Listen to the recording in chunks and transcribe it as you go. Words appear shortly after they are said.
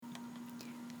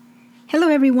Hello,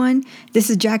 everyone. This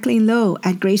is Jacqueline Lowe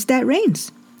at Grace That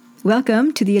Reigns.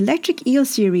 Welcome to the Electric Eel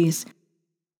series.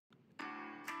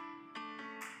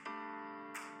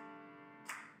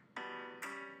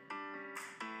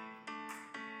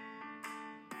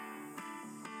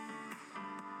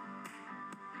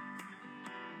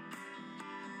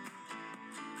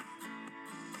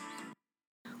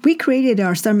 We created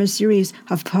our summer series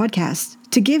of podcasts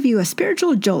to give you a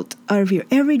spiritual jolt out of your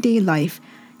everyday life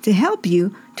to help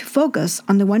you to focus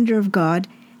on the wonder of God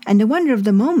and the wonder of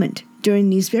the moment during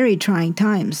these very trying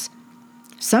times.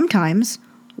 Sometimes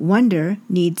wonder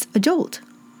needs a jolt.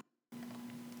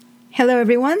 Hello,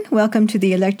 everyone. Welcome to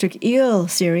the Electric Eel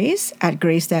series at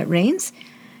Grace That Reigns.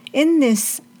 In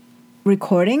this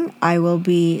recording, I will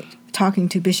be talking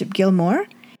to Bishop Gilmore.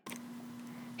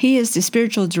 He is the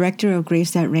spiritual director of Grace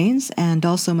That Reigns and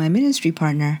also my ministry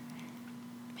partner.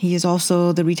 He is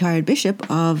also the retired bishop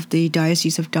of the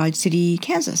Diocese of Dodge City,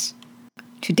 Kansas.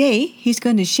 Today, he's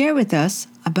going to share with us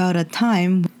about a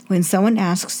time when someone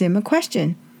asks him a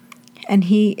question, and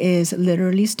he is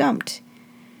literally stumped.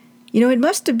 You know, it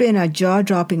must have been a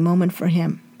jaw-dropping moment for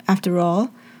him. After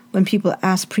all, when people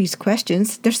ask priests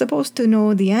questions, they're supposed to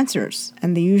know the answers,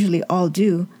 and they usually all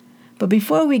do. But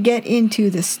before we get into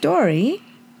the story,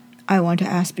 I want to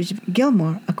ask Bishop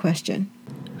Gilmore a question.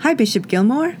 Hi, Bishop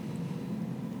Gilmore.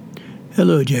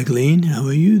 Hello, Jacqueline. How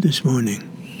are you this morning?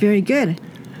 Very good.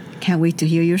 Can't wait to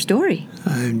hear your story.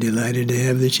 I'm delighted to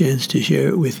have the chance to share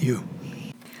it with you.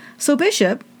 So,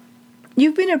 Bishop,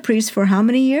 you've been a priest for how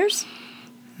many years?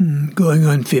 Going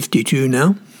on 52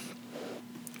 now.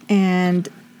 And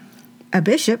a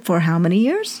bishop for how many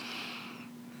years?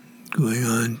 Going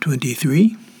on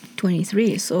 23.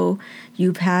 23. So,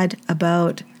 you've had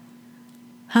about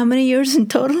how many years in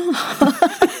total?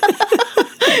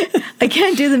 I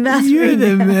can't do the math. You're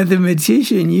the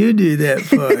mathematician. You do that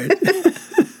part.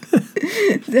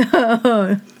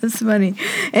 Oh, that's funny.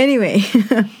 Anyway,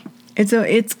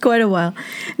 it's quite a while.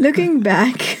 Looking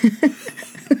back,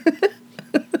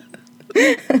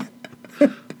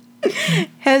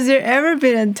 has there ever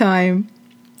been a time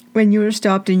when you were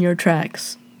stopped in your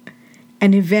tracks?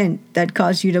 An event that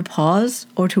caused you to pause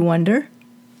or to wonder?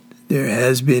 There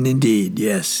has been indeed,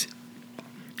 yes.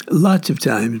 Lots of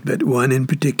times, but one in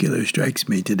particular strikes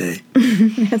me today.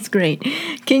 That's great.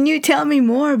 Can you tell me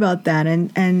more about that?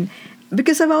 And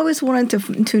because I've always wanted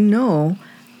to know,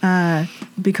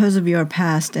 because of your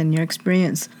past and your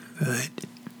experience, Right.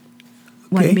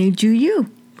 What made you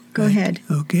you? Go ahead.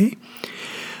 Okay.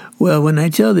 Well, when I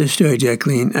tell this story,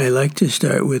 Jacqueline, I like to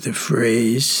start with a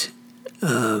phrase.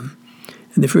 And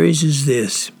the phrase is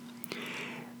this: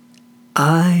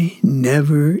 I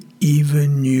never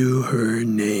even knew her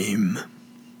name.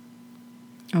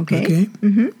 Okay. Okay?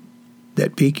 Mm-hmm.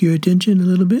 That pique your attention a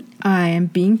little bit? I am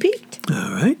being piqued.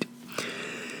 All right.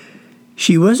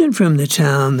 She wasn't from the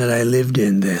town that I lived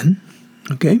in then,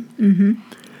 okay?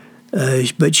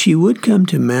 Mm-hmm. But she would come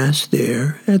to Mass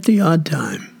there at the odd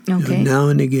time. Okay. You know, now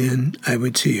and again, I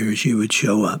would see her. She would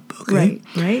show up, okay?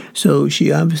 Right. So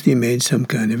she obviously made some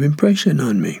kind of impression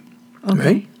on me, Okay.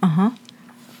 right? Uh-huh.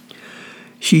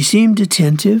 She seemed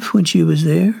attentive when she was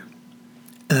there.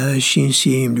 She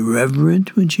seemed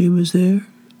reverent when she was there.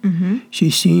 Mm-hmm. She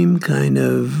seemed kind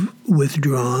of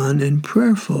withdrawn and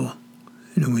prayerful,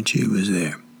 when she was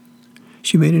there.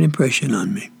 She made an impression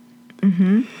on me.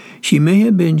 Mm-hmm. She may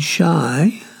have been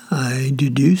shy. I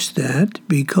deduced that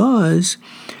because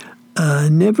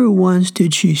never once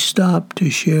did she stop to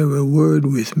share a word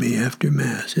with me after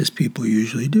Mass, as people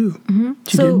usually do. Mm-hmm.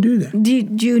 She didn't do that.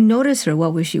 Did you notice her?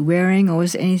 What was she wearing, or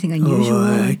was anything unusual?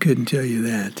 Oh, I couldn't tell you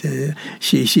that.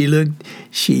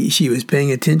 She was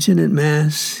paying attention at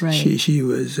Mass. Right. She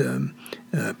was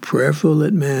prayerful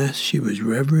at Mass. She was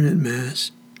reverent at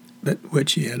Mass. But what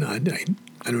she had, I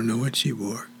don't know what she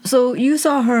wore. So you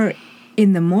saw her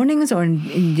in the mornings or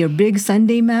in your big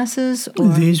Sunday Masses? Or?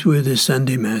 These were the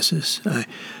Sunday Masses.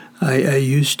 I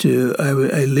used to, I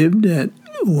lived at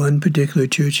one particular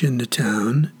church in the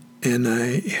town, and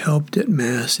I helped at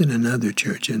Mass in another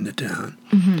church in the town.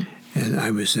 Mm-hmm. And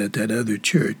I was at that other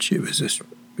church. It was just,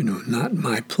 not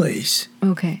my place.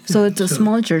 Okay. So it's a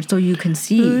small church, so you can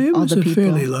see all the people. It was a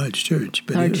fairly large church.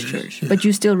 But church. Yeah. But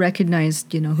you still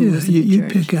recognized, who was in the you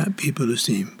church. pick out people who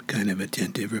seem kind of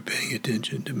attentive or paying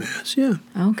attention to Mass. Yeah.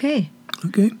 Okay.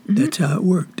 Okay. Mm-hmm. That's how it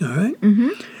worked, all right?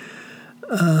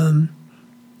 Mm-hmm.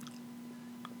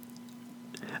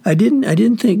 I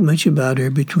didn't think much about her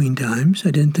between times.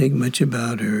 I didn't think much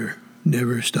about her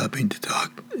never stopping to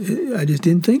talk. I just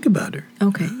didn't think about her.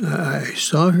 Okay. I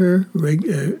saw her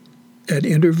at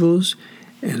intervals,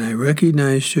 and I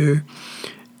recognized her,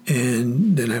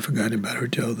 and then I forgot about her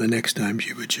till the next time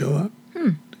she would show up.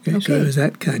 So Okay. it was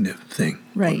that kind of thing.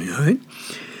 Right. For me, all right?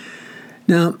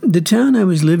 Now, the town I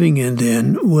was living in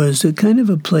then was a kind of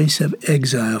a place of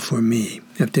exile for me.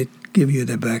 I have to give you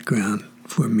the background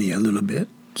for me a little bit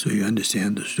so you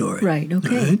understand the story. Right,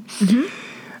 okay. All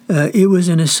right? It was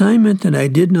an assignment that I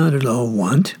did not at all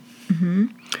want.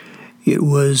 It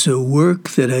was a work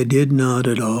that I did not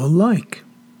at all like.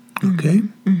 Okay?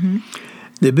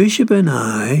 The bishop and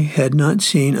I had not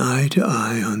seen eye to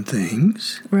eye on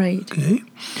things. Right. Okay?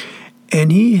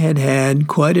 And he had had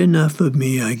quite enough of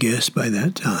me, I guess, by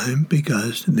that time,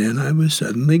 because then I was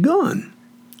suddenly gone.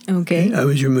 Okay. I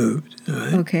was removed. All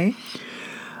right? Okay.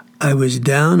 I was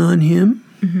down on him.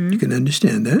 You can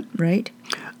understand that. Right.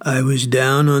 I was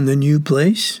down on the new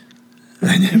place.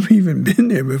 I'd never even been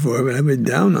there before, but I was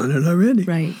down on it already.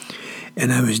 Right.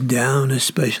 And I was down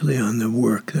especially on the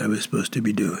work that I was supposed to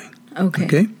be doing. Okay.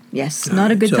 Okay? Yes. All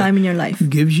Not a right, good so time in your life.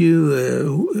 Gives you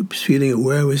a feeling of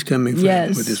where I was coming from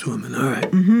Yes. with this woman. All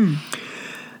right.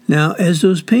 Now, as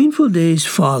those painful days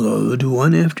followed,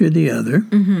 one after the other,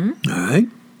 all right,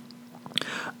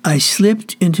 I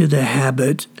slipped into the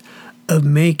habit of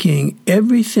making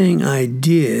everything I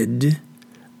did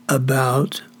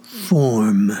about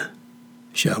form,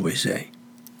 shall we say.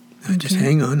 Now, just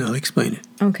hang on, I'll explain it.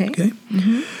 Okay. Okay?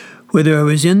 Whether I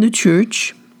was in the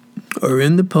church, or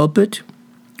in the pulpit,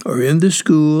 or in the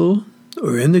school,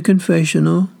 or in the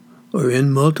confessional, or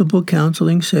in multiple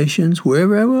counseling sessions,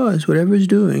 wherever I was, whatever I was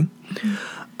doing,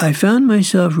 I found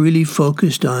myself really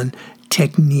focused on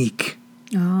technique.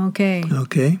 Okay.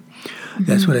 Okay?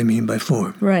 That's what I mean by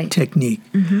form. Right. Technique.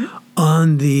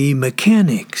 On the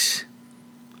mechanics,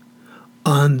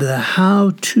 on the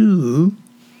how-to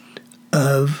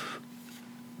of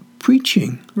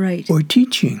preaching Right. or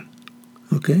teaching.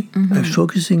 Okay? I was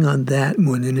focusing on that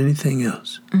more than anything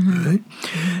else. All right?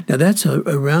 Now, that's a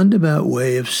roundabout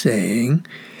way of saying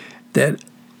that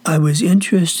I was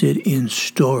interested in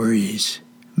stories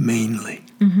mainly.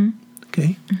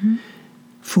 Okay?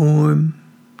 Form,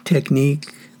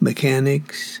 technique,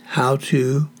 mechanics, how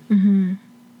to.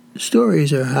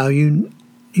 Stories are how you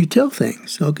tell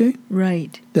things, okay?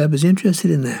 Right. I was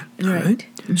interested in that. All Right.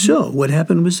 So what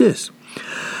happened was this.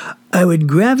 I would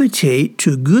gravitate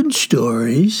to good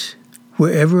stories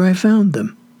wherever I found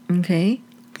them. Okay.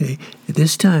 Okay. At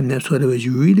this time, that's what I was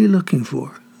really looking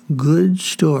for. Good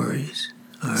stories.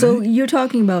 All So right? you're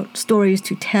talking about stories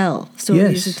to tell.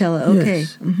 Stories to tell. Okay.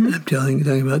 Yes. I'm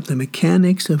talking about the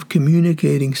mechanics of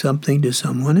communicating something to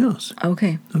someone else.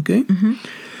 Okay. Okay?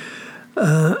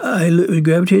 I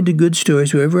gravitated to good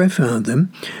stories wherever I found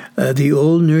them. The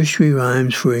old nursery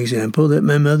rhymes, for example, that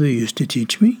my mother used to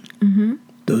teach me.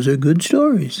 Those are good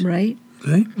stories. Right.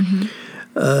 Okay?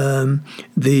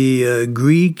 The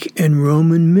Greek and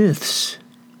Roman myths,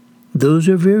 those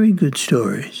are very good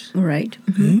stories. Right.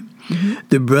 Okay?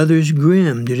 The Brothers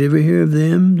Grimm, did you ever hear of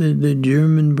them? The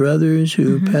German brothers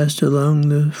who passed along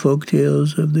the folk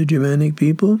tales of the Germanic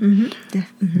people?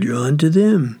 Drawn to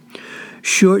them.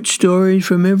 Short stories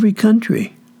from every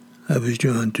country, I was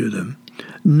drawn to them.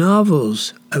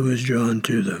 Novels, I was drawn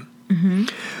to them.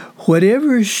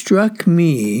 Whatever struck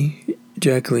me,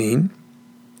 Jacqueline,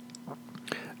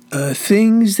 whatever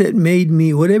things that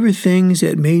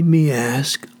made me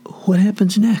ask, what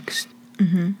happens next?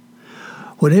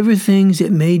 Whatever things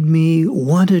that made me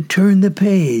want to turn the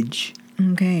page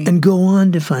Okay. and go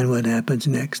on to find what happens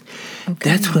next. Okay.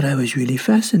 That's what I was really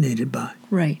fascinated by.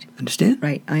 Right. Understand?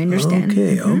 Right. I understand.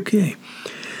 Okay, okay.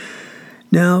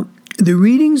 Now, the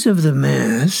readings of the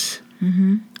Mass,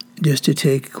 just to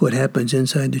take what happens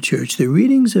inside the church, the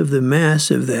readings of the Mass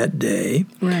of that day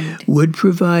Right. would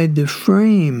provide the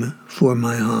frame for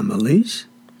my homilies.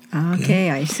 Okay,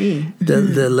 I see.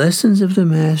 The lessons of the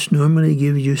Mass normally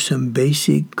give you some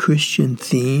basic Christian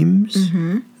themes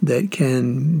that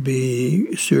can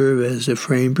serve as a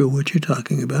frame for what you're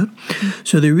talking about.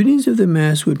 So the readings of the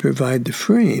Mass would provide the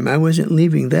frame. I wasn't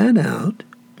leaving that out.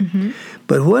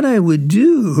 But what I would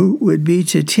do would be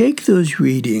to take those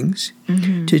readings,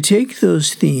 to take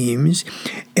those themes,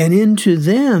 and into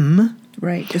them,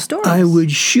 Right. The stories. I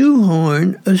would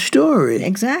shoehorn a story.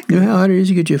 Exactly. You know how hard it is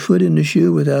to get your foot in the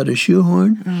shoe without a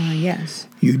shoehorn? Yes.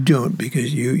 You don't,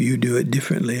 because you do it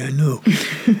differently, I know.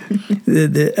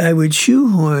 I would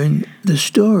shoehorn the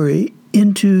story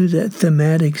into that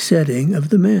thematic setting of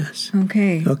the Mass.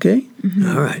 Okay. Okay?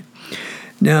 All right.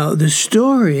 Now, the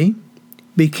story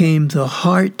became the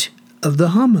heart of the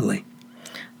homily.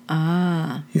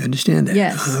 You understand that?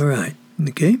 Yes. All right.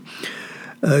 Okay?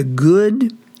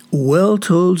 Good,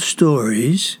 well-told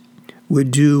stories would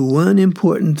do one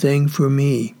important thing for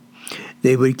me.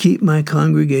 They would keep my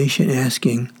congregation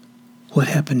asking, what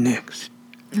happened next?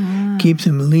 Keep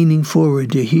them leaning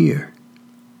forward to hear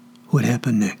what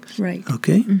happened next. Right.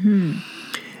 Okay?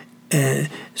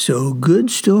 So good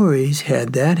stories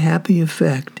had that happy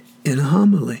effect in a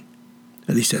homily.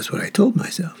 At least that's what I told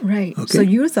myself. Right. Okay? So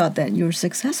you thought that you were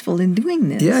successful in doing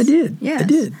this. Yeah, I did. Yes. I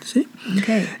did. See?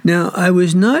 Okay. Now, I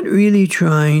was not really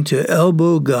trying to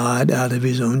elbow God out of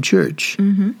his own church.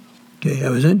 Okay, I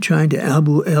wasn't trying to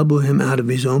elbow him out of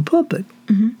his own pulpit.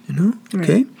 You know? Right.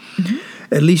 Okay?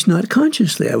 At least not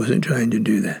consciously, I wasn't trying to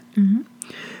do that.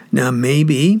 Now,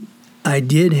 maybe I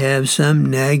did have some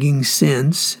nagging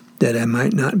sense that I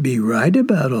might not be right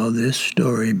about all this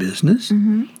story business.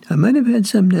 I might have had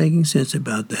some nagging sense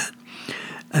about that.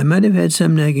 I might have had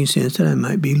some nagging sense that I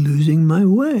might be losing my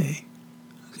way.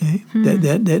 Okay,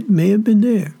 that may have been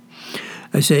there.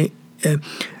 I say,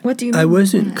 What do you mean? I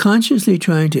wasn't consciously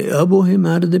trying to elbow him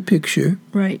out of the picture,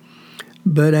 Right.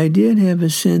 but I did have a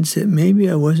sense that maybe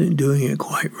I wasn't doing it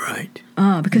quite right.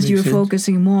 Because you were sense?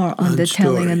 focusing more on the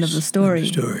telling end of the story.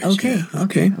 Stories, Okay. yeah.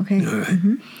 Okay. All right.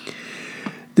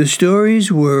 The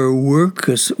stories were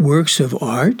works of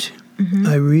art,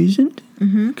 I reasoned.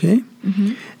 Okay?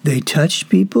 They touched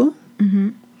people.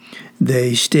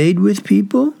 They stayed with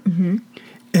people.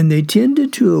 And they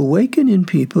tended to awaken in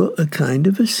people a kind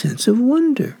of a sense of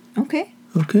wonder. Okay.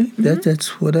 Okay?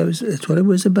 That's what it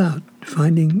was about.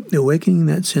 Awakening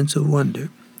that sense of wonder.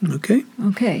 Okay?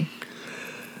 Okay.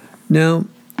 Now,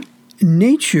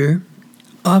 nature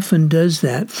often does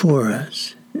that for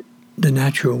us, the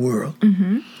natural world.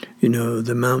 You know,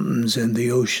 the mountains and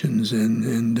the oceans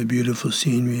and the beautiful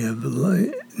scenery of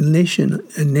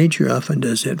nature often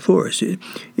does that for us.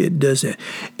 It does that.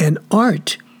 And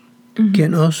art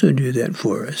can also do that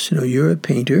for us. You know, you're a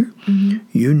painter.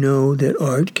 You know that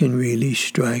art can really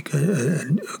strike a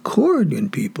chord in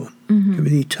people, can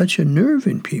really touch a nerve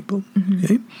in people.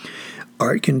 Okay?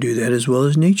 Art can do that as well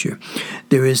as nature.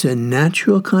 There is a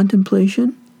natural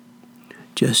contemplation,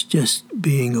 just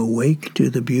being awake to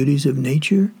the beauties of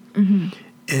nature,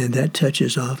 and that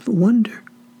touches off wonder.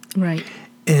 Right.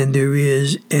 And there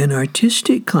is an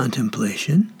artistic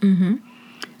contemplation,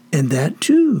 and that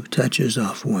too touches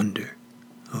off wonder.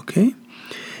 Okay?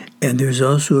 And there's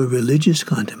also a religious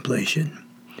contemplation,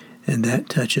 and that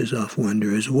touches off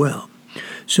wonder as well.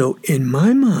 So in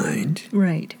my mind,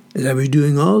 Right. as I was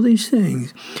doing all these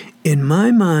things, in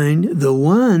my mind, the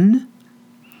one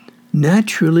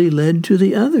naturally led to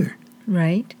the other.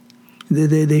 Right.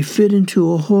 They fit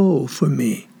into a whole for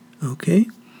me, okay?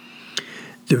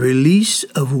 The release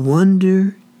of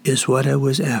wonder is what I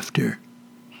was after.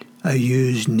 I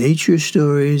used nature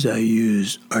stories, I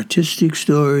used artistic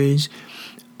stories,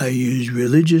 I used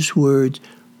religious words,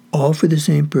 all for the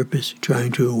same purpose,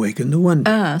 trying to awaken the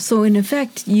wonder. So in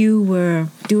effect, you were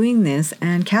doing this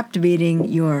and captivating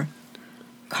your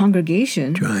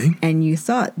congregation. Trying. And you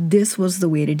thought this was the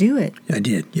way to do it. I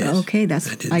did, yes. Okay,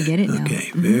 I get it now. Okay,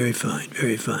 very fine,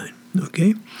 very fine.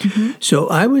 Okay? So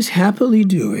I was happily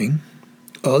doing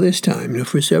all this time,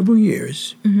 for several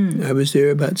years. I was there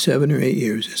about 7 or 8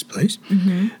 years, this place.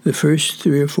 The first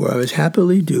 3 or 4, I was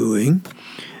happily doing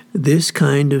this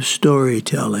kind of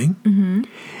storytelling,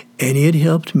 and it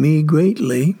helped me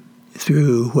greatly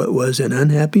through what was an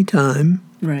unhappy time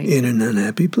Right. in an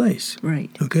unhappy place.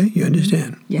 Right. Okay? You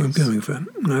understand where I'm Yes. coming from?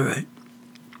 All right.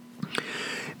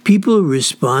 People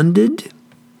responded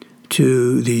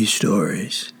to these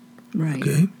stories. Right.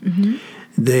 Okay?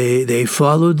 They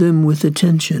followed them with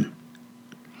attention.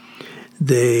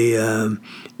 A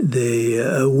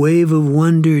wave of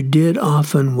wonder did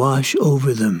often wash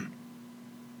over them.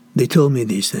 They told me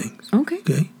these things. Okay.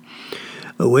 Okay?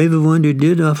 A wave of wonder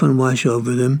did often wash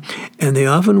over them, and they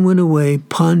often went away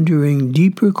pondering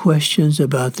deeper questions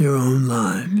about their own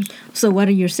lives. So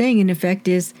what you're saying, in effect,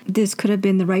 is this could have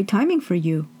been the right timing for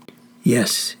you.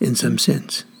 Yes, in some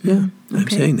sense. Yeah, I'm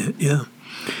Okay. saying that, yeah.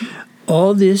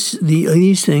 All these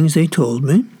things they told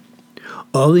me,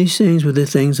 all these things were the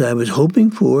things I was hoping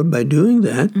for by doing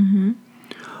that,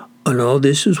 and all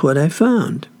this is what I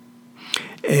found.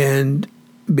 And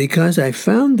because I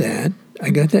found that, I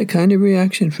got that kind of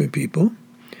reaction from people.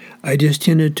 I just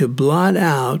tended to blot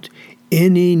out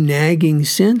any nagging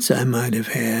sense I might have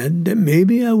had that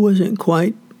maybe I wasn't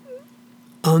quite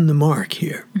on the mark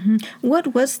here.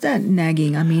 What was that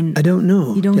nagging? I mean, I don't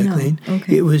know, You don't know. Kathleen.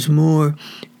 Okay. It was more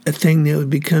a thing that would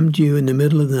become to you in the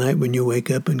middle of the night when you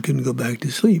wake up and couldn't go back to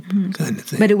sleep, kind of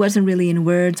thing. but it wasn't really in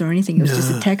words or anything. It was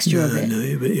just a texture of it. No,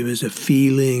 it was a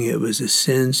feeling, it was a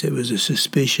sense, it was a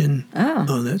suspicion,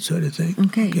 all that sort of thing.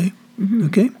 Okay.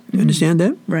 Okay? You understand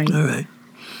that? Right. All right.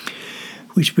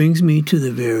 Which brings me to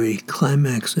the very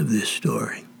climax of this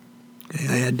story. Okay?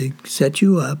 I had to set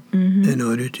you up in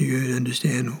order to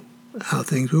understand how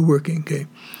things were working, okay?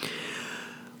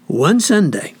 One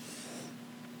Sunday,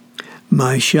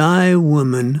 my shy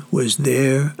woman was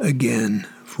there again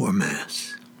for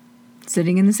Mass.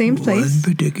 Sitting in the same place.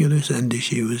 One particular Sunday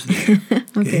she was there.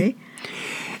 Okay.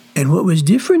 And what was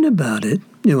different about it,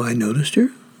 I noticed her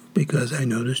because I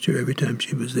noticed her every time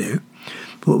she was there.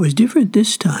 What was different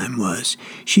this time was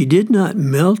she did not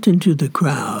melt into the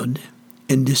crowd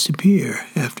and disappear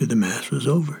after the Mass was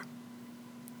over.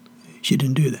 She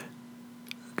didn't do that.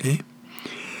 Okay?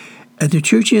 At the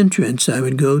church entrance,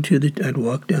 I'd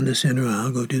walk down the center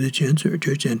aisle, go to the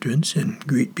church entrance, and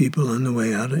greet people on the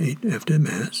way out after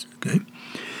Mass. Okay?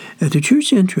 At the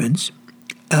church entrance,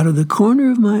 out of the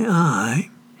corner of my eye,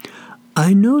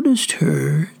 I noticed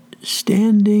her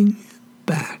standing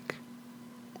back,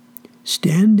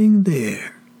 standing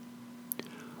there,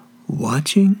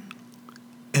 watching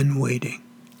and waiting.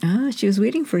 Ah, she was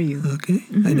waiting for you. Okay?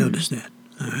 Mm-hmm. I noticed that.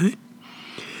 All right?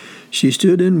 She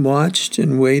stood and watched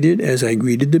and waited as I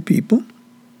greeted the people,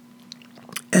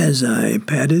 as I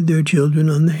patted their children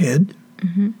on the head,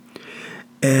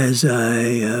 as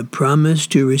I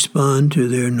promised to respond to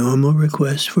their normal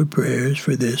requests for prayers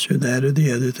for this or that or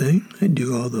the other thing. I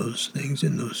do all those things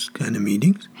in those kind of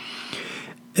meetings.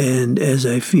 And as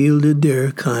I fielded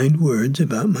their kind words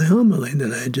about my homily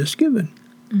that I had just given.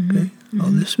 Okay? All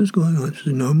this was going on. It was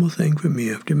a normal thing for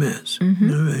me after Mass.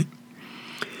 All right?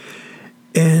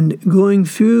 And going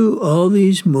through all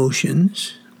these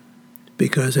motions,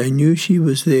 because I knew she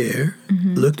was there,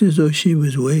 looked as though she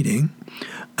was waiting,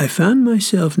 I found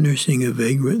myself nursing a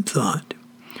vagrant thought.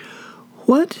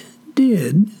 What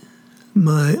did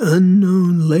my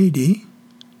unknown lady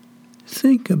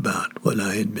think about what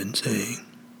I had been saying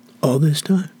all this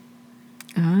time?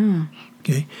 Ah.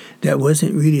 Okay? That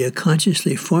wasn't really a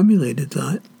consciously formulated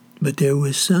thought, but there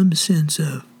was some sense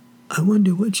of, I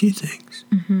wonder what she thinks.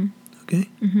 Okay?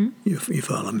 You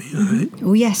follow me, all right?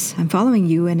 Oh, yes. I'm following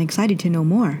you and excited to know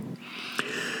more.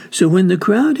 So when the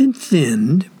crowd had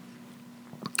thinned,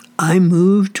 I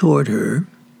moved toward her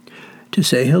to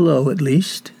say hello at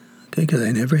least, okay, because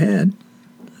I never had,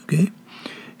 okay?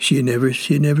 She had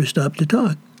never stopped to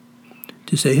talk.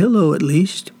 To say hello at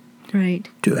least. Right.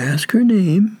 To ask her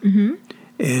name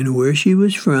and where she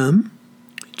was from,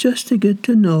 just to get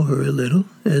to know her a little,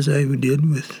 as I did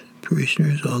with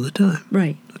parishioners all the time.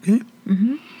 Right. Okay?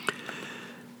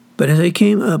 But as I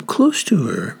came up close to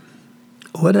her,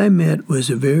 what I met was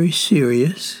a very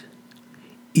serious,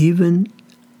 even,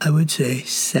 I would say,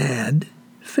 sad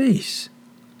face.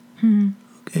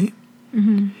 Okay?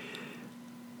 And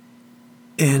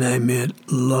I met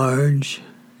large,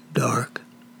 dark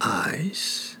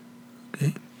eyes.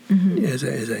 Okay? As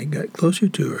I got closer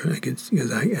to her,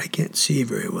 because I can't see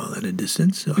very well at a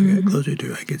distance, so I got closer to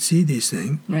her, I could see these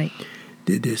things. Right.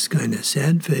 Did this kind of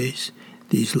sad face,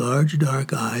 these large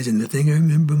dark eyes, and the thing I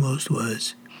remember most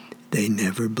was they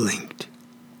never blinked.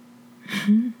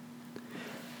 You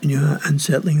know how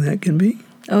unsettling that can be?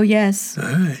 Oh, yes. All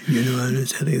right, you know how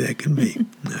unsettling that can be.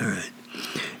 All right.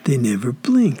 They never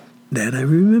blinked. That I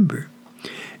remember.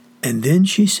 And then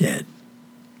she said,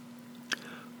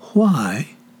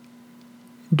 "Why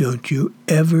don't you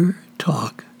ever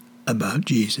talk about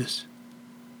Jesus?"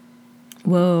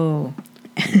 Whoa.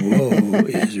 Whoa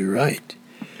is right.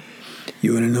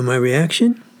 You want to know my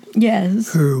reaction?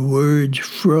 Yes. Her words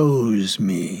froze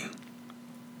me.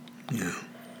 Yeah.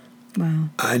 Wow.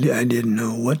 I didn't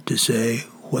know what to say,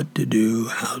 what to do,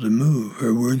 how to move.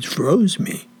 Her words froze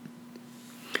me.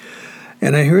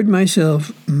 And I heard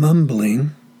myself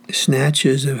mumbling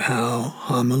snatches of how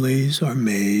homilies are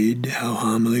made, how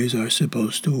homilies are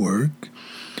supposed to work.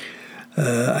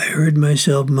 I heard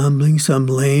myself mumbling some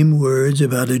lame words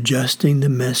about adjusting the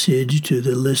message to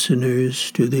the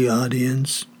listeners, to the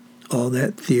audience, all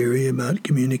that theory about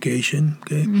communication.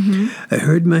 Okay, I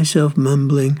heard myself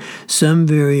mumbling some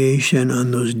variation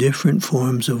on those different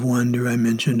forms of wonder I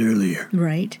mentioned earlier.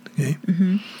 Right. Okay,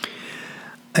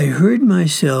 I heard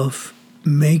myself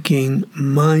making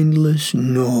mindless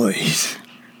noise,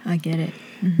 I get it.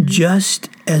 just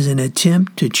as an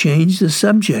attempt to change the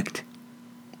subject,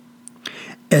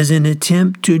 as an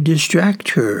attempt to distract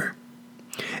her,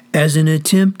 as an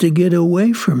attempt to get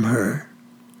away from her.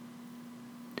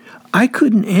 I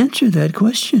couldn't answer that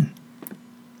question.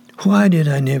 Why did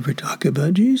I never talk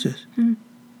about Jesus?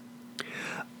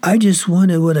 I just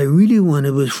wanted, what I really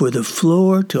wanted was for the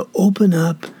floor to open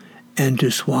up and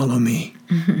to swallow me.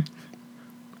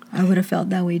 I would have felt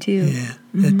that way too. Yeah,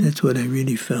 that's what I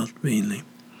really felt mainly.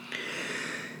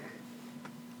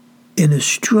 In a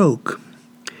stroke,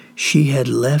 she had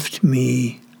left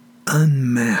me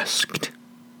unmasked.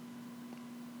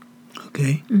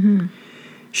 Okay?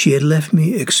 She had left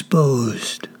me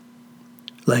exposed,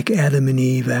 like Adam and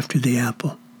Eve after the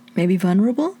apple. Maybe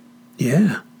vulnerable?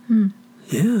 Yeah.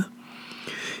 Yeah.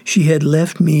 She had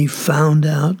left me found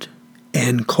out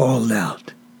and called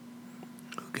out.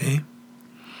 Okay?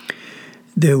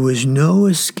 There was no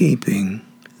escaping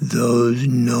those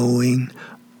knowing,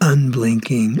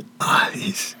 unblinking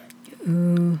eyes.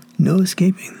 Ooh. No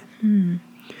escaping them.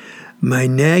 My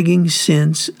nagging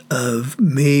sense of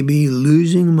maybe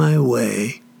losing my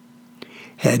way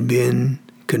had been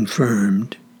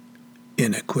confirmed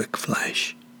in a quick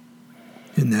flash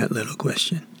in that little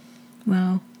question.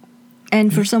 Wow.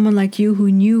 And for someone like you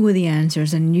who knew the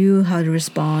answers and knew how to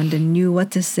respond and knew what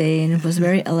to say and was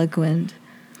very eloquent.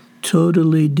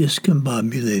 Totally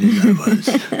discombobulated I was.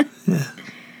 Yeah.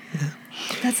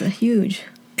 That's a huge.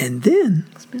 And then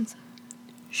Expensive.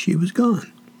 she was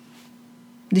gone.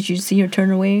 Did you see her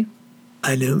turn away?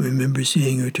 I don't remember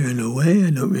seeing her turn away.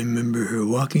 I don't remember her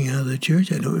walking out of the church.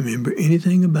 I don't remember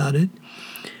anything about it.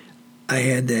 I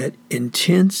had that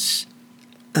intense,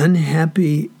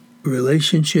 unhappy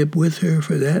relationship with her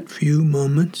for that few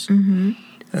moments. Mm-hmm.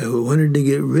 I wanted to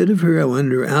get rid of her. I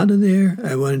wanted her out of there.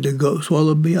 I wanted to go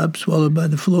swallowed by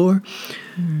the floor.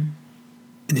 And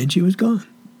then she was gone.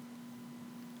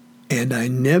 And I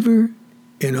never,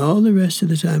 in all the rest of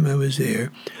the time I was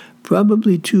there,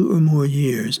 probably 2 or more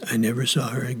years, I never saw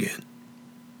her again.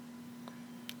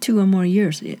 2 or more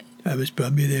years. Yeah. I was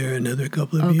probably there another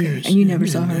couple of years. And you never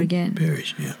saw her again?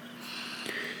 Parish, yeah.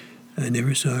 I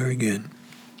never saw her again.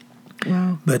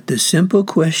 Wow. But the simple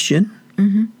question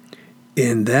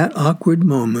in that awkward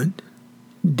moment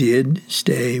did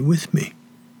stay with me.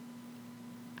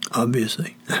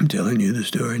 Obviously. I'm telling you the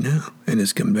story now. And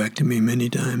it's come back to me many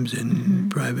times in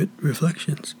private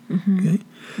reflections. Okay?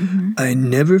 I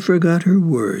never forgot her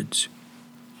words.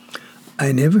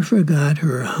 I never forgot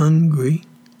her hungry,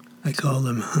 I call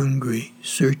them hungry,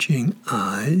 searching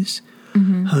eyes.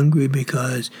 Hungry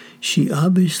because she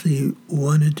obviously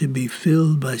wanted to be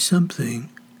filled by something,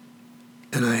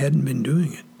 and I hadn't been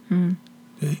doing it.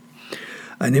 Okay?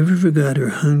 I never forgot her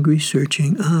hungry,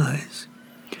 searching eyes.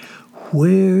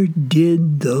 Where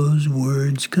did those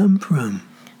words come from?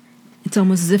 It's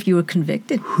almost as if you were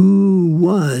convicted. Who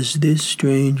was this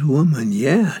strange woman?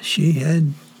 Yeah, she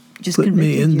had Just put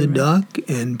me convicted in you, the right? dock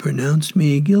and pronounced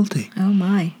me guilty. Oh,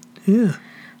 my. Yeah.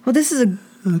 Well, this is a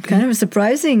kind of a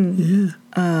surprising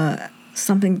Yeah.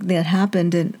 something that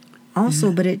happened, and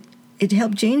also, but it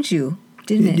helped change you,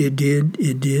 didn't it?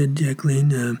 It did,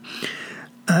 Jacqueline.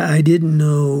 I didn't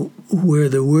know where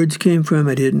the words came from.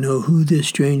 I didn't know who this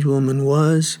strange woman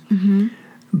was.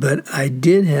 But I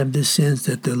did have the sense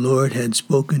that the Lord had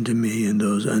spoken to me in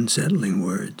those unsettling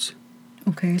words.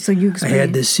 Okay, so you I explain.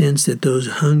 had the sense that those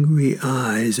hungry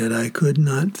eyes that I could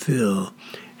not fill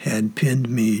had pinned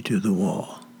me to the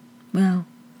wall. Wow.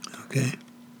 Okay?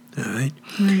 All right?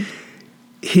 Right.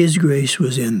 His grace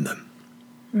was in them.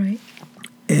 Right.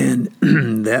 And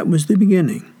that was the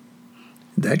beginning.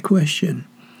 That question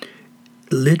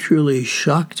literally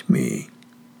shocked me.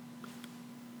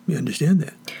 You understand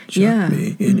that? Shocked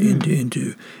me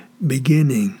into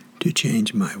beginning to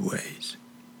change my ways.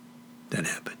 That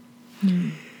happened.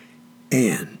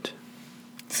 And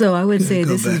So I would say go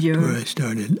this back is to where your... I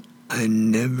started. I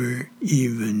never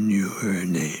even knew her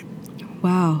name.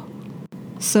 Wow.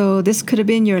 So this could have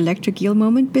been your electric eel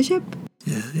moment, Bishop?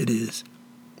 Yeah, it is.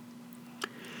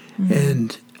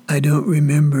 And I don't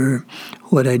remember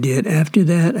what I did after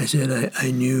that. I said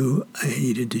I knew I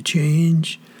needed to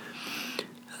change.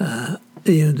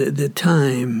 The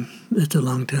time, that's a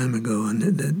long time ago, and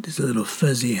it's a little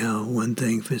fuzzy how one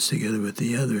thing fits together with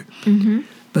the other.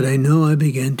 But I know I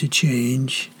began to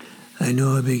change. I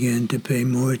know I began to pay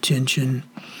more attention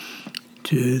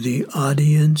to the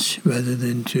audience rather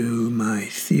than to my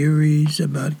theories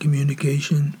about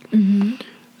communication.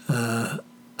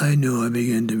 I know I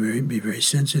began to be very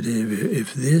sensitive.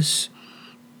 If this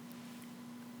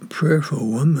prayerful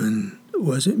woman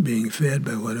wasn't being fed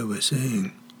by what I was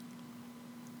saying,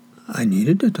 I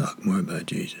needed to talk more about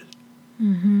Jesus.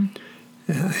 I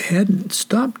hadn't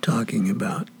stopped talking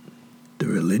about the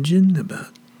religion, about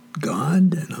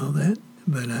God and all that,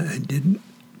 but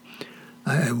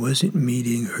I wasn't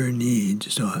meeting her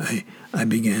needs, so I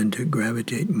began to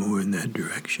gravitate more in that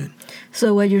direction.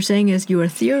 So what you're saying is you were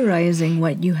theorizing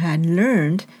what you had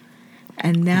learned,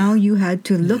 and now you had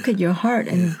to look at your heart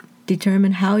and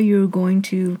determine how you're going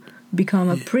to become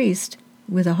a priest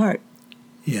with a heart.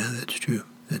 Yeah, that's true.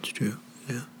 That's true.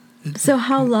 Yeah. So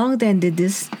how long then did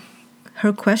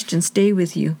her question stay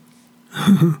with you?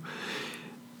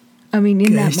 I mean,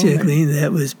 in that moment. Jacqueline,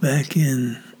 that was back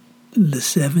in the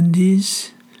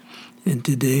 70s, And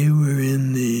today we're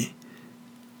in the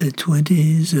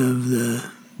 20s of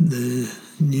the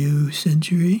new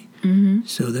century. Mm-hmm.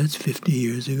 So that's 50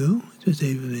 years ago. It's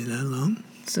even that long.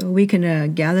 So we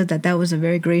can gather that was a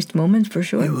very graced moment for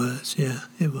sure. It was, yeah,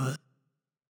 it was.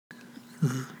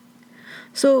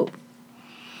 So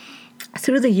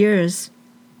through the years,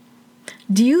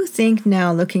 do you think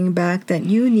now, looking back, that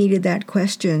you needed that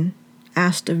question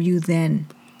asked of you then?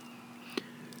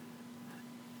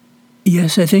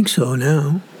 Yes, I think so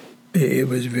now. It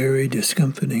was very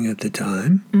discomforting at the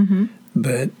time, Mm-hmm.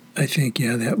 but I think,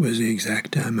 yeah, that was the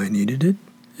exact time I needed it,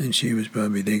 and she was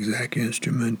probably the exact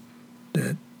instrument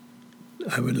that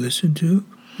I would listen to.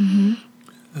 Mm-hmm.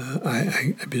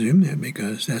 I presume that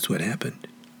because that's what happened.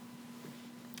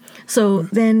 So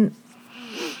then,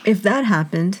 if that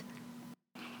happened,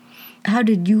 how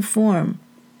did you form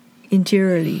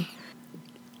interiorly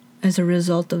as a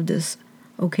result of this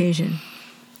occasion?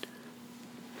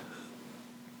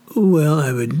 Well,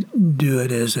 I would do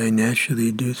it as I naturally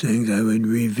do things. I would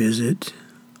revisit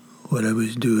what I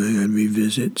was doing. I'd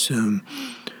revisit some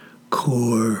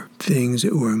core things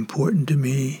that were important to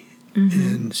me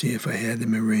and see if I had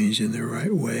them arranged in the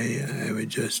right way. I would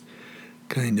just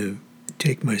kind of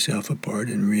take myself apart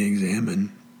and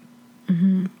re-examine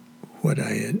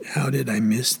how did I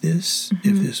miss this?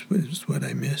 If this was what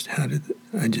I missed, I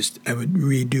would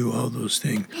redo all those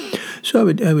things. So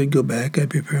I would go back, I'd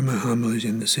prepare my homilies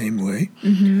in the same way.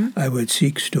 I would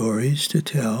seek stories to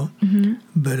tell,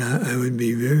 but I would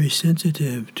be very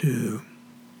sensitive to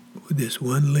this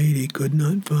one lady could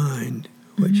not find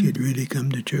what she had really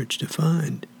come to church to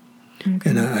find. Okay.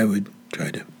 And I would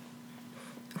try to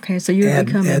So you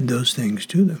add those things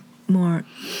to them. more.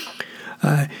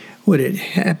 What had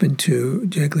happened to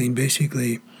Jacqueline,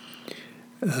 basically,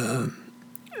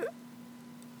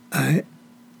 I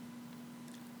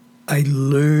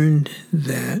learned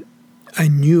that I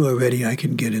knew already I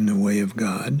could get in the way of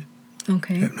God.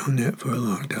 Okay. I've known that for a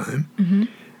long time.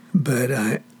 But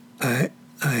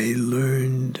I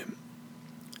learned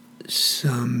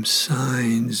some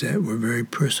signs that were very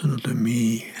personal to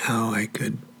me, how I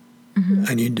could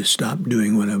I needed to stop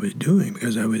doing what I was doing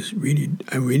because I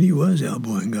really was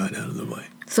elbowing God out of the way.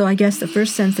 So I guess the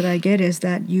first sense that I get is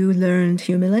that you learned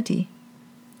humility.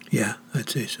 Yeah, I'd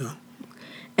say so.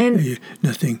 And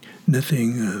Nothing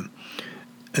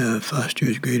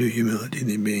fosters greater humility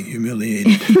than being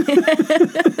humiliated.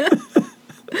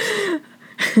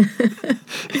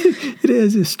 It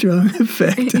has a strong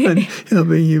effect on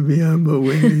helping you be humble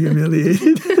when you're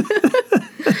humiliated.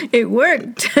 it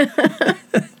worked.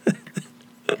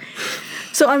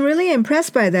 So I'm really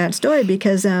impressed by that story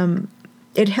because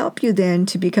it helped you then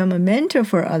to become a mentor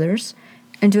for others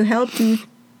and to help you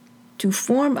to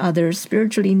form others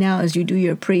spiritually now as you do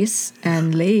your priests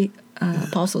and lay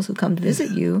apostles who come to visit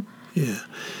you. Yeah.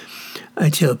 I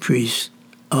tell priests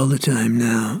all the time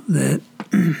now that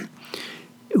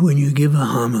when you give a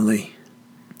homily,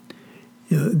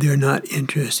 they're not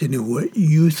interested in what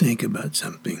you think about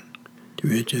something.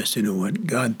 They're interested in what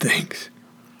God thinks.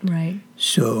 Right.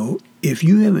 So if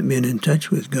you haven't been in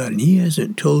touch with God and He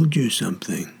hasn't told you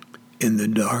something in the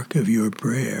dark of your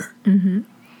prayer,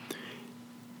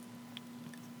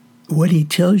 what He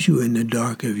tells you in the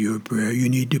dark of your prayer, you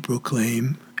need to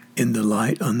proclaim in the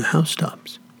light on the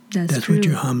housetops. That's true. What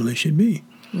your homily should be.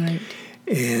 Right.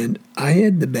 And I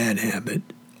had the bad habit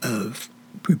of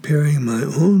preparing my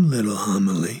own little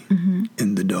homily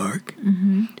in the dark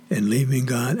and leaving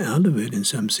God out of it in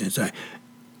some sense.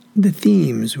 The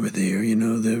themes were there,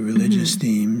 the religious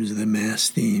themes, the mass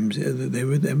themes.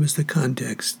 That was the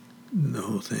context, the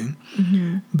whole thing.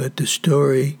 But the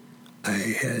story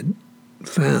I had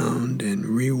found and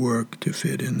reworked to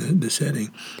fit in the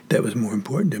setting, that was more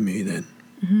important to me than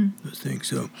those things.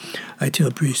 So I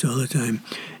tell priests all the time,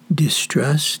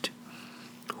 distrust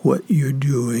what you're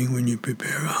doing when you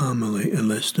prepare a homily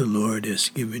unless the Lord has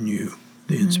given you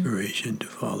the inspiration to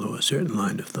follow a certain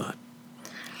line of thought.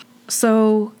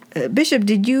 So, Bishop,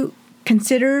 did you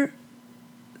consider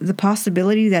the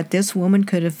possibility that this woman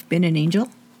could have been an angel?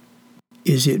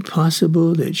 Is it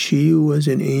possible that she was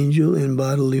an angel in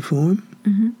bodily form?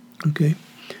 Okay.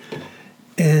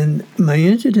 And my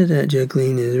answer to that,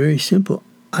 Jacqueline, is very simple.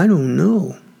 I don't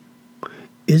know.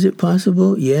 Is it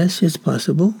possible? Yes, it's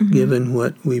possible, given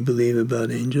what we believe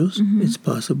about angels. It's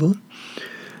possible.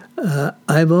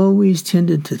 I've always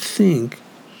tended to think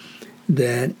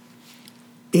that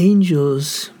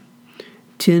angels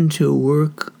tend to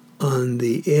work on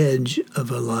the edge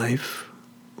of a life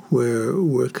where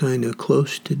we're kind of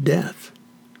close to death.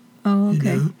 Oh,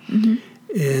 okay.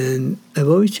 And I've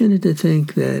always tended to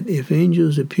think that if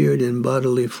angels appeared in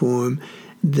bodily form,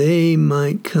 they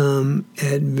might come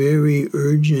at very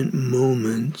urgent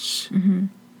moments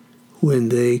when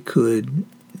they could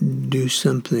do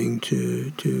something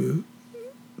to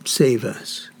save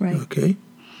us. Right. Okay?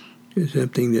 It's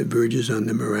something that verges on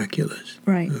the miraculous.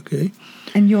 Right. Okay?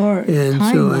 And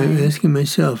so I'm asking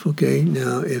myself, okay,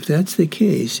 now if that's the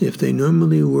case, if they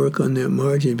normally work on that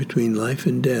margin between life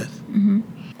and death.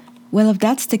 Well, if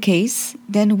that's the case,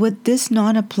 then would this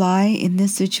not apply in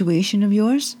this situation of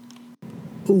yours?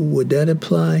 Would that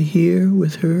apply here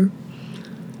with her?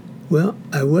 Well,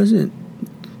 I wasn't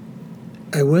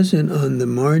on the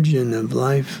margin of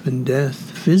life and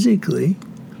death physically.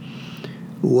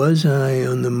 Was I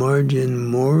on the margin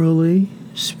morally,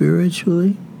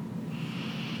 spiritually?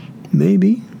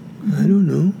 Maybe. I don't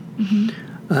know.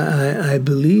 I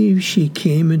believe she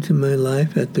came into my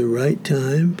life at the right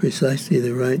time, precisely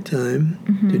the right time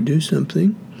to do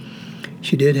something.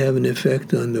 She did have an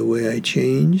effect on the way I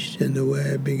changed and the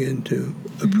way I began to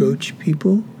approach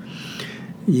people.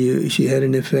 She had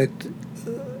an effect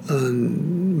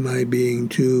on my being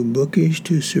too bookish,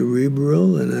 too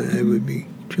cerebral, and I would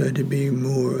try to be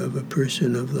more of a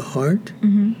person of the heart.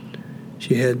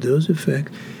 She had those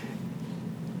effects.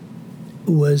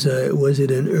 Was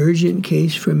it an urgent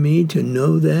case for me to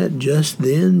know that just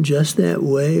then, just that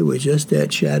way, with just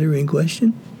that shattering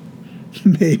question?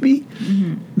 Maybe.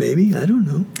 Maybe. I don't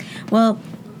know. Well,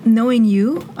 knowing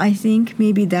you, I think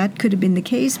maybe that could have been the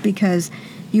case because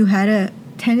you had a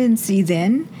tendency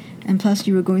then, and plus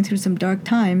you were going through some dark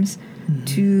times,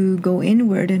 to go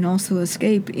inward and also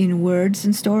escape in words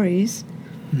and stories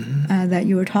that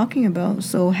you were talking about.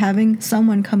 So having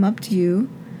someone come up to you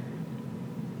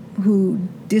who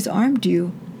disarmed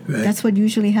you, that's what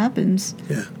usually happens,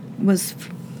 was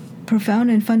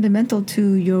profound and fundamental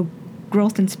to your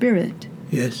growth in spirit.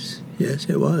 Yes,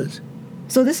 it was.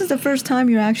 So this is the first time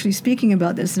you're actually speaking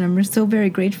about this, and I'm so very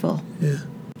grateful. Yeah.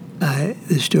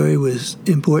 The story was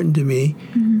important to me,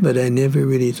 but I never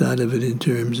really thought of it in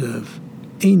terms of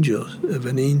angels, of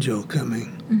an angel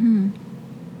coming.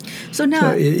 So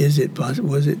now... was it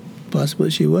possible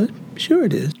she was? Sure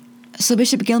it is. So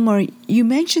Bishop Gilmore, you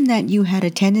mentioned that you had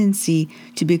a tendency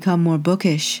to become more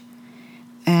bookish.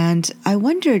 And I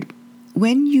wondered,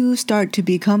 when you start to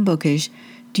become bookish,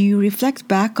 do you reflect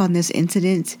back on this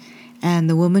incident and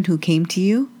the woman who came to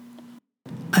you?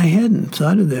 I hadn't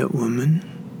thought of that woman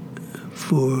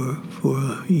for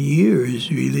years,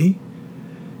 really.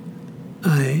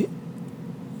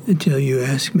 Until you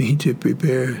asked me to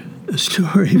prepare a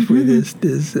story for this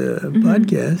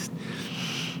podcast.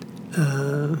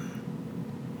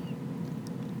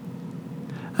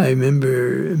 I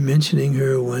remember mentioning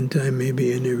her one time,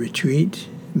 maybe in a retreat,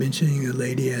 mentioning a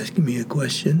lady asking me a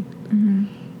question,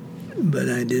 but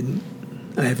I don't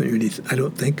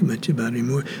think much about her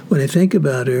anymore. When I think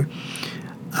about her,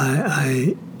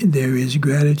 there is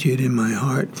gratitude in my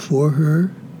heart for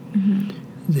her.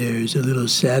 There's a little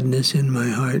sadness in my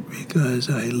heart because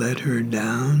I let her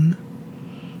down.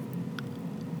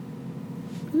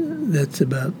 That's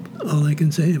about all I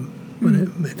can say when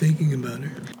I'm thinking about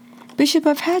her. Bishop,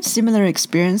 I've had similar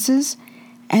experiences,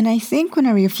 and I think when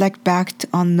I reflect back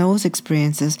on those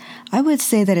experiences, I would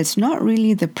say that it's not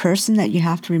really the person that you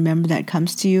have to remember that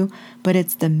comes to you, but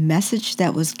it's the message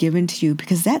that was given to you,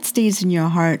 because that stays in your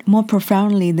heart more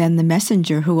profoundly than the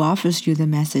messenger who offers you the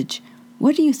message.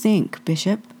 What do you think,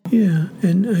 Bishop? Yeah,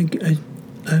 and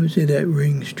I would say that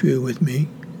rings true with me.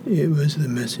 It was the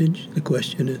message, the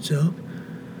question itself.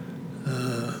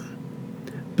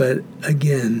 But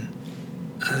again,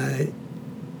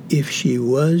 if she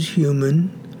was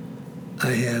human,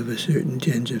 I have a certain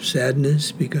tinge of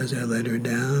sadness because I let her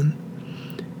down,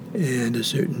 and a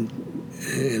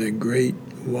great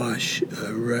rush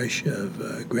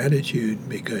of gratitude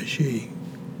because she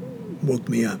woke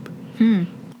me up.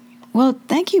 Well,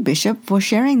 thank you, Bishop, for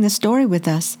sharing this story with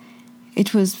us.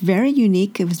 It was very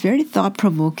unique, it was very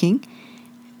thought-provoking,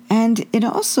 and it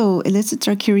also elicits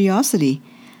our curiosity.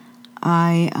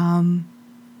 I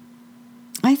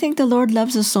think the Lord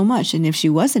loves us so much, and if she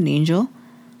was an angel,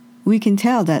 we can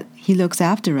tell that he looks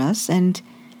after us, and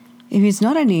if he's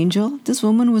not an angel, this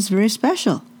woman was very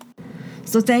special.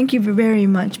 So thank you very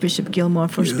much, Bishop Gilmore,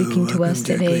 for speaking to us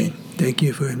today. Jacqueline. Thank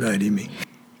you for inviting me.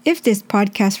 If this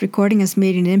podcast recording has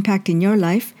made an impact in your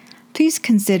life, please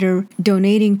consider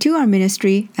donating to our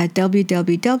ministry at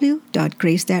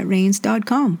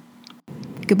www.gracethatreigns.com.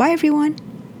 Goodbye, everyone.